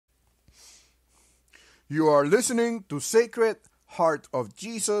You are listening to Sacred Heart of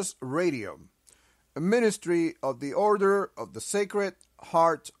Jesus Radio, a ministry of the Order of the Sacred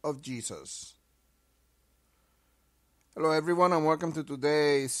Heart of Jesus. Hello everyone and welcome to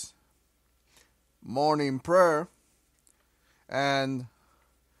today's morning prayer and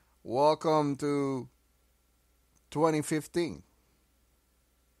welcome to 2015.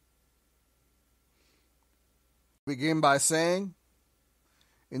 Begin by saying,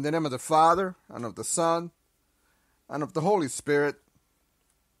 in the name of the Father, and of the Son, and of the Holy Spirit.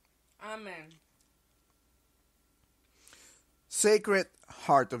 Amen. Sacred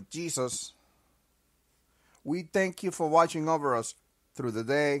Heart of Jesus, we thank you for watching over us through the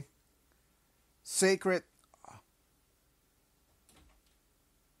day.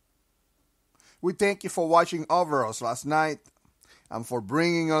 We thank you for watching over us last night and for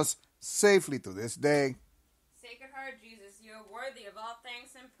bringing us safely to this day. Sacred Heart of Jesus, you are worthy of all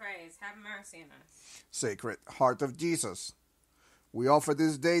thanks and praise. Have mercy on us. Sacred Heart of Jesus, we offer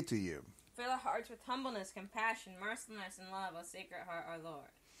this day to you. Fill our hearts with humbleness, compassion, mercifulness, and love, O Sacred Heart, our Lord.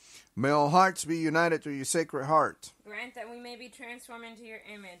 May all hearts be united to your Sacred Heart. Grant that we may be transformed into your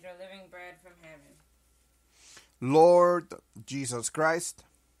image, our living bread from heaven. Lord Jesus Christ,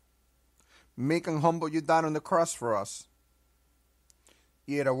 meek and humble you died on the cross for us.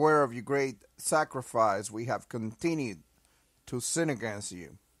 Yet aware of your great sacrifice, we have continued to sin against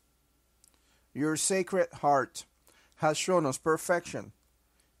you. Your Sacred Heart has shown us perfection.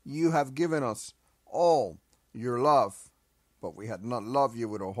 You have given us all your love, but we had not loved you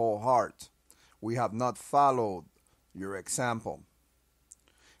with a whole heart. We have not followed your example.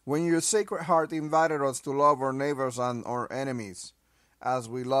 When your Sacred Heart invited us to love our neighbors and our enemies as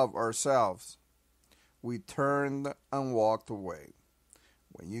we love ourselves, we turned and walked away.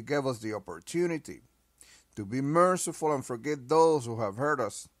 When you gave us the opportunity to be merciful and forgive those who have hurt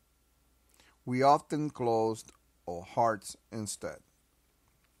us, we often closed our hearts instead.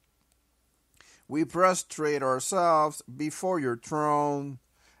 We prostrate ourselves before your throne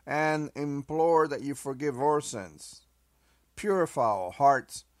and implore that you forgive our sins. Purify our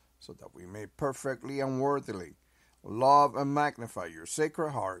hearts so that we may perfectly and worthily love and magnify your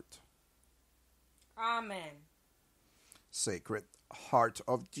Sacred Heart. Amen. Sacred Heart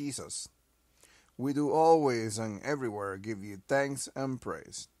of Jesus, we do always and everywhere give you thanks and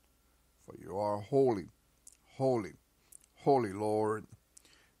praise, for you are holy, holy, holy Lord.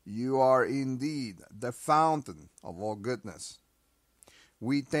 You are indeed the fountain of all goodness.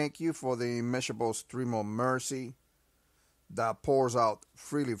 We thank you for the immeasurable stream of mercy that pours out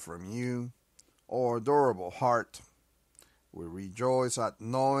freely from you, O adorable heart. We rejoice at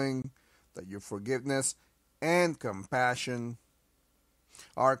knowing that your forgiveness and compassion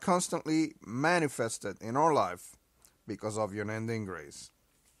are constantly manifested in our life because of your unending grace.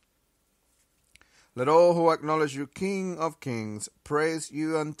 Let all who acknowledge you, King of Kings, praise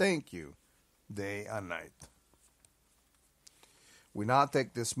you and thank you day and night. We now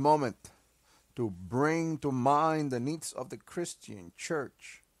take this moment to bring to mind the needs of the Christian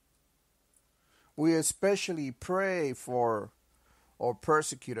church. We especially pray for our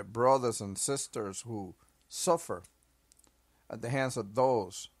persecuted brothers and sisters who suffer at the hands of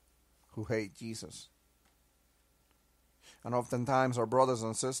those who hate Jesus. And oftentimes our brothers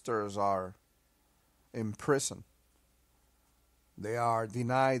and sisters are in prison. They are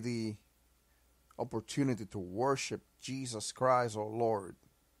denied the opportunity to worship Jesus Christ, our Lord.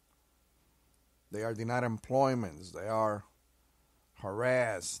 They are denied employments. They are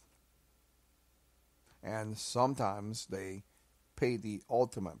harassed. And sometimes they pay the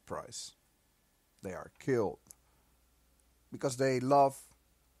ultimate price. They are killed because they love,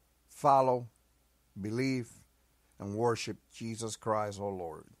 follow, believe, and worship Jesus Christ, our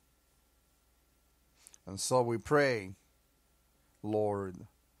Lord. And so we pray, Lord,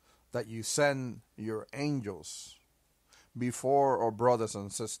 that you send your angels before our brothers and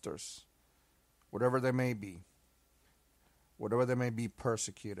sisters, whatever they may be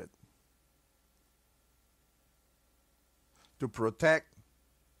persecuted, to protect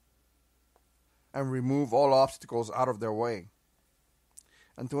and remove all obstacles out of their way,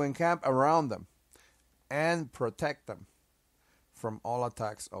 and to encamp around them and protect them from all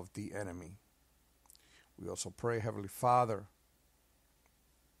attacks of the enemy. We also pray, Heavenly Father,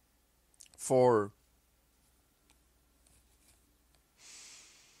 for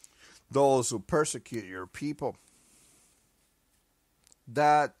those who persecute your people,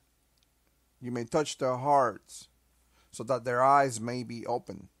 that you may touch their hearts so that their eyes may be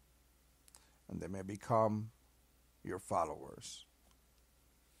open and they may become your followers.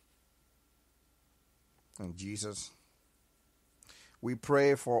 And Jesus, We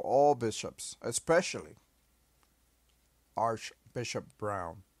pray for all bishops, especially Archbishop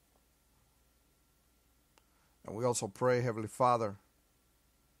Brown. And we also pray, Heavenly Father,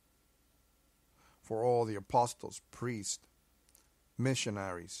 for all the apostles, priests,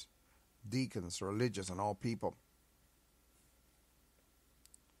 missionaries, deacons, religious, and all people.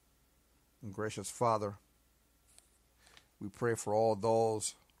 And gracious Father, we pray for all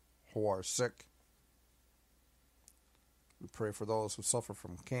those who are sick. We pray for those who suffer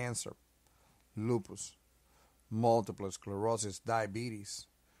from cancer, lupus, multiple sclerosis, diabetes,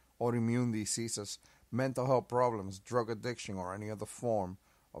 autoimmune diseases, mental health problems, drug addiction, or any other form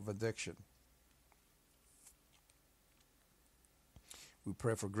of addiction. We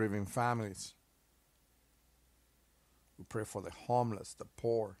pray for grieving families. We pray for the homeless, the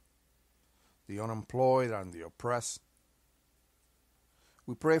poor, the unemployed, and the oppressed.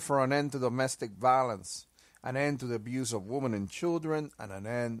 We pray for an end to domestic violence, an end to the abuse of women and children, and an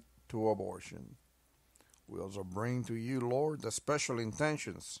end to abortion. We also bring to you, Lord, the special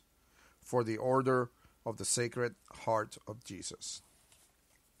intentions for the order of the Sacred Heart of Jesus.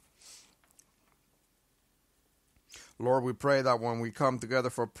 Lord, we pray that when we come together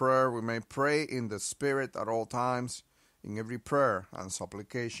for prayer, we may pray in the Spirit at all times, in every prayer and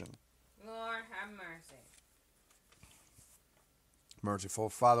supplication. Lord, have mercy. Merciful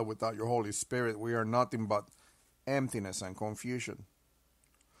Father, without your Holy Spirit, we are nothing but emptiness and confusion.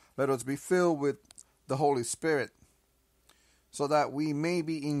 Let us be filled with the Holy Spirit, so that we may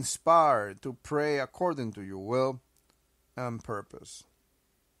be inspired to pray according to your will and purpose.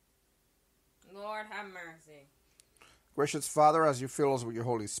 Lord, have mercy. Gracious Father, as you fill us with your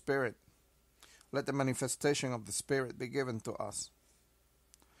Holy Spirit, let the manifestation of the Spirit be given to us.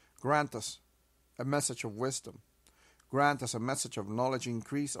 Grant us a message of wisdom. Grant us a message of knowledge.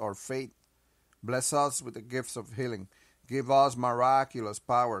 Increase our faith. Bless us with the gifts of healing. Give us miraculous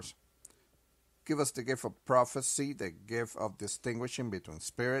powers. Give us the gift of prophecy, the gift of distinguishing between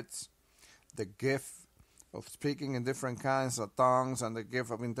spirits, the gift of speaking in different kinds of tongues, and the gift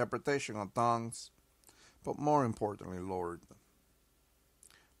of interpretation of tongues. But more importantly, Lord,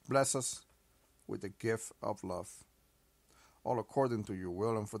 bless us with the gift of love, all according to your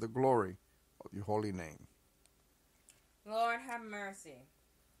will and for the glory of your holy name. Lord, have mercy.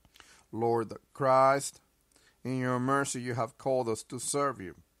 Lord Christ, in your mercy you have called us to serve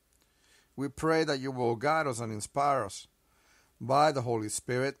you. We pray that you will guide us and inspire us by the Holy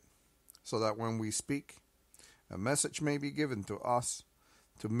Spirit, so that when we speak, a message may be given to us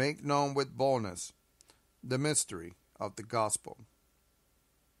to make known with boldness the mystery of the gospel.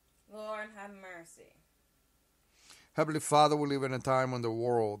 Lord, have mercy. Heavenly Father, we live in a time when the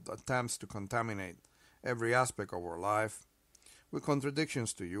world attempts to contaminate every aspect of our life with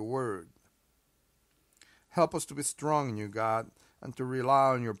contradictions to your word. Help us to be strong in you, God, and to rely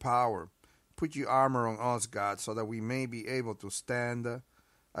on your power. Put your armor on us, God, so that we may be able to stand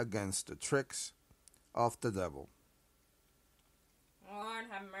against the tricks of the devil. Lord,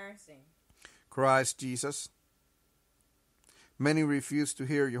 have mercy. Christ Jesus, many refuse to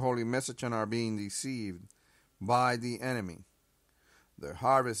hear your holy message and are being deceived by the enemy. The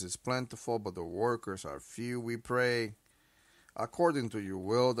harvest is plentiful, but the workers are few. We pray, according to your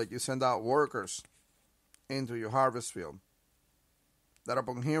will, that you send out workers into your harvest field, that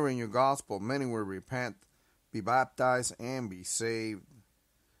upon hearing your gospel, many will repent, be baptized, and be saved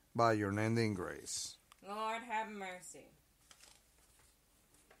by your unending grace. Lord, have mercy.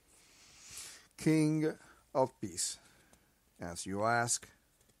 King of peace, as you ask,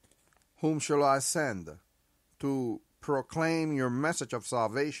 whom shall I send to proclaim your message of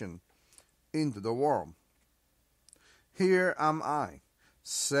salvation into the world? Here am I,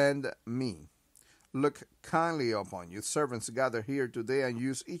 send me. Look kindly upon your servants gathered here today, and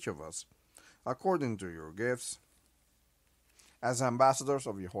use each of us according to your gifts as ambassadors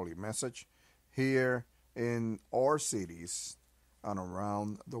of your holy message here in our cities and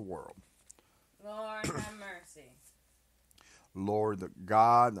around the world. Lord, have mercy. Lord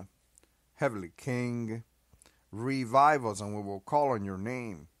God, Heavenly King, revive us and we will call on your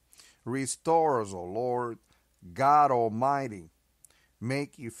name. Restore us, O Lord, God Almighty.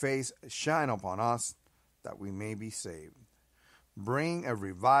 Make your face shine upon us, that we may be saved. Bring a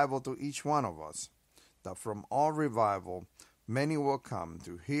revival to each one of us, that from all revival many will come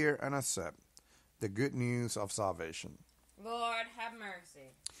to hear and accept the good news of salvation. Lord, have mercy.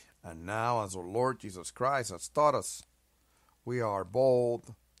 And now, as our Lord Jesus Christ has taught us, we are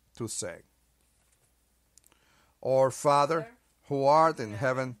bold to say, Our Father, who art in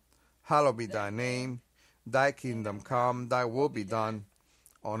heaven, hallowed be thy name. Thy kingdom come, thy will be done,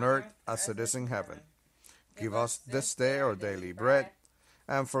 on earth as it is in heaven. Give us this day our daily bread,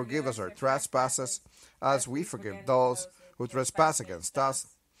 and forgive us our trespasses, as we forgive those who trespass against us.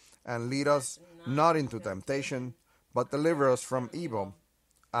 And lead us not into temptation, but deliver us from evil.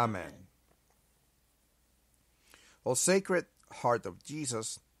 Amen. O Sacred Heart of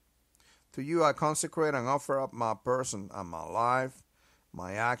Jesus, to you I consecrate and offer up my person and my life,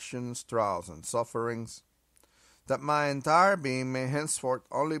 my actions, trials, and sufferings, that my entire being may henceforth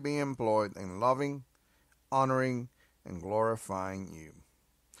only be employed in loving, honoring, and glorifying you.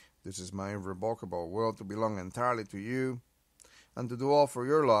 This is my irrevocable will to belong entirely to you, and to do all for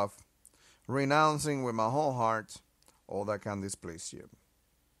your love, renouncing with my whole heart all that can displease you.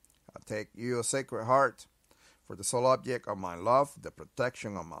 I take you, O Sacred Heart, for the sole object of my love, the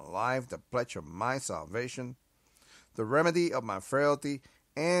protection of my life, the pledge of my salvation, the remedy of my frailty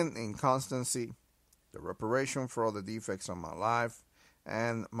and inconstancy, the reparation for all the defects of my life,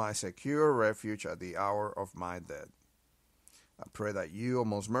 and my secure refuge at the hour of my death. I pray that you, O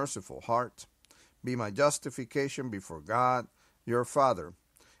most merciful heart, be my justification before God, your Father,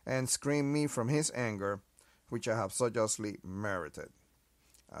 and screen me from his anger, which I have so justly merited.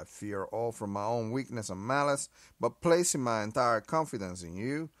 I fear all from my own weakness and malice, but placing my entire confidence in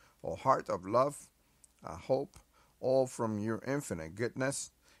you, O heart of love, I hope all from your infinite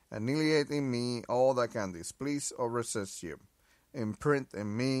goodness, annihilating me all that can displease or resist you. Imprint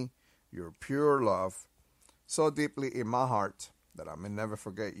in me your pure love so deeply in my heart that I may never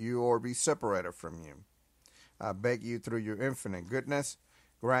forget you or be separated from you. I beg you through your infinite goodness,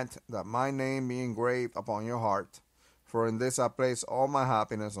 grant that my name be engraved upon your heart, for in this I place all my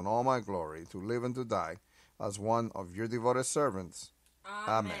happiness and all my glory, to live and to die as one of your devoted servants.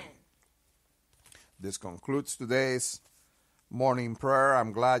 Amen. This concludes today's morning prayer.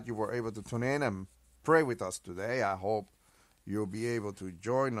 I'm glad you were able to tune in and pray with us today. I hope you'll be able to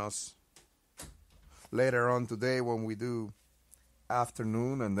join us later on today when we do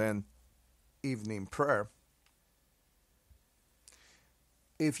afternoon and then evening prayer.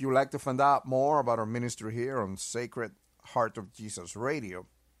 If you'd like to find out more about our ministry here on Sacred Heart of Jesus Radio,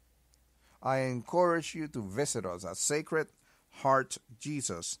 I encourage you to visit us at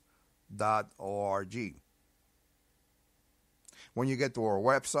sacredheartjesus.org. When you get to our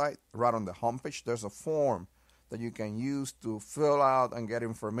website, right on the homepage, there's a form that you can use to fill out and get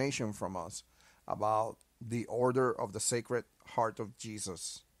information from us about the Order of the Sacred Heart of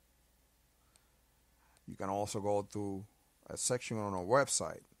Jesus. You can also go to a section on our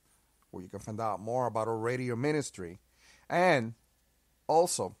website where you can find out more about our radio ministry. And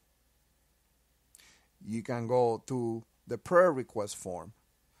also, you can go to the prayer request form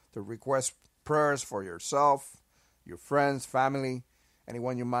to request prayers for yourself, your friends, family,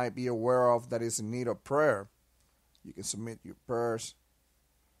 anyone you might be aware of that is in need of prayer. You can submit your prayers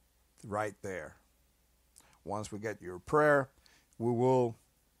right there. Once we get your prayer, we will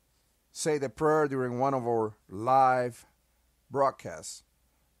say the prayer during one of our live broadcasts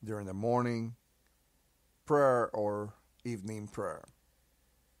during the morning prayer or evening prayer.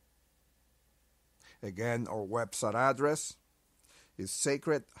 Again, our website address is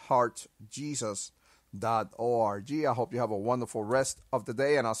sacredheartjesus.org. I hope you have a wonderful rest of the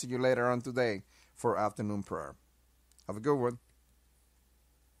day, and I'll see you later on today for afternoon prayer. Have a good one.